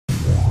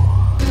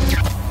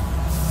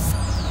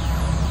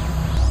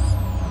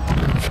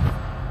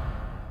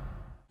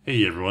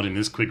Hey everyone, in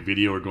this quick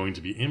video we're going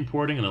to be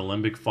importing an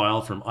Alembic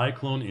file from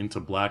iClone into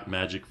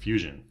Blackmagic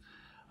Fusion.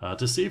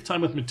 To save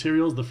time with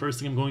materials, the first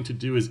thing I'm going to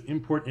do is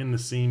import in the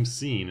same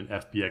scene in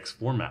FBX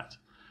format.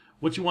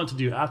 What you want to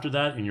do after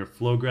that in your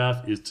flow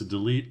graph is to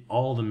delete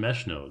all the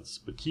mesh nodes,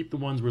 but keep the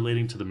ones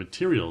relating to the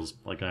materials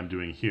like I'm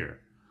doing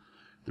here.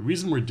 The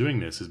reason we're doing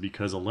this is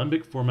because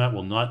Alembic format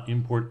will not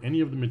import any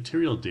of the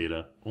material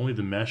data, only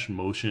the mesh,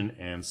 motion,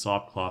 and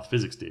soft cloth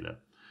physics data.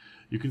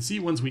 You can see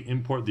once we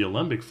import the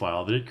Alembic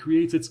file that it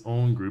creates its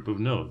own group of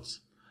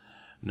nodes.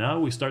 Now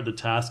we start the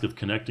task of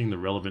connecting the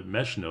relevant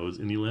mesh nodes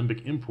in the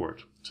Alembic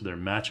import to their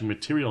matching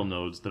material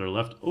nodes that are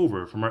left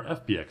over from our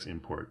FBX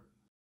import.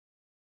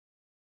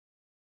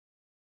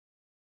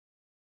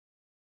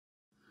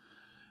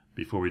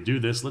 Before we do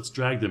this, let's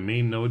drag the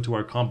main node to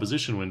our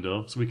composition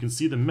window so we can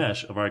see the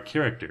mesh of our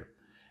character,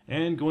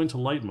 and go into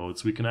light mode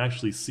so we can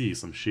actually see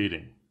some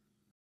shading.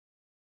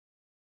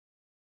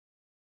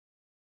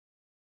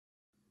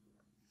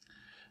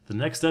 The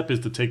next step is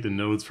to take the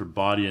nodes for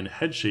body and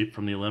head shape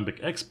from the Alembic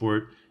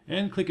export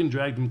and click and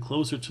drag them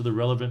closer to the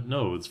relevant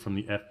nodes from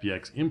the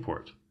FBX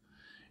import.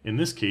 In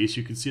this case,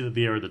 you can see that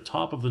they are at the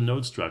top of the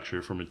node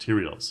structure for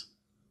materials.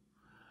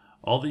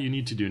 All that you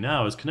need to do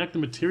now is connect the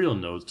material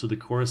nodes to the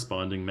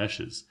corresponding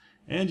meshes,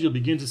 and you'll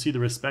begin to see the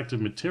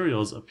respective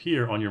materials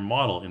appear on your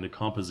model in the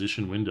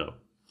composition window.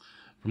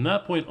 From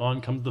that point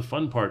on comes the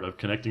fun part of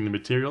connecting the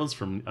materials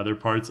from other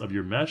parts of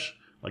your mesh,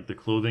 like the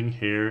clothing,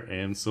 hair,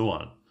 and so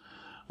on.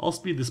 I'll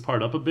speed this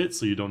part up a bit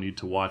so you don't need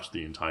to watch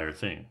the entire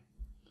thing.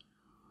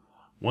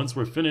 Once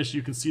we're finished,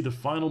 you can see the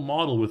final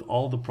model with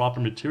all the proper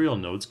material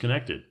nodes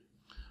connected.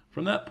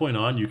 From that point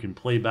on, you can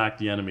play back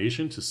the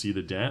animation to see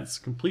the dance,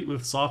 complete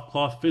with soft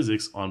cloth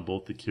physics on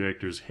both the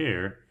character's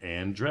hair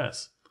and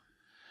dress.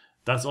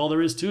 That's all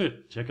there is to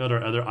it. Check out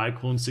our other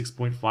iClone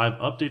 6.5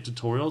 update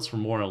tutorials for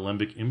more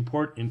Alembic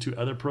import into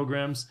other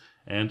programs,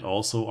 and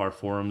also our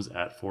forums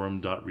at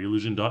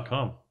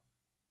forum.reallusion.com.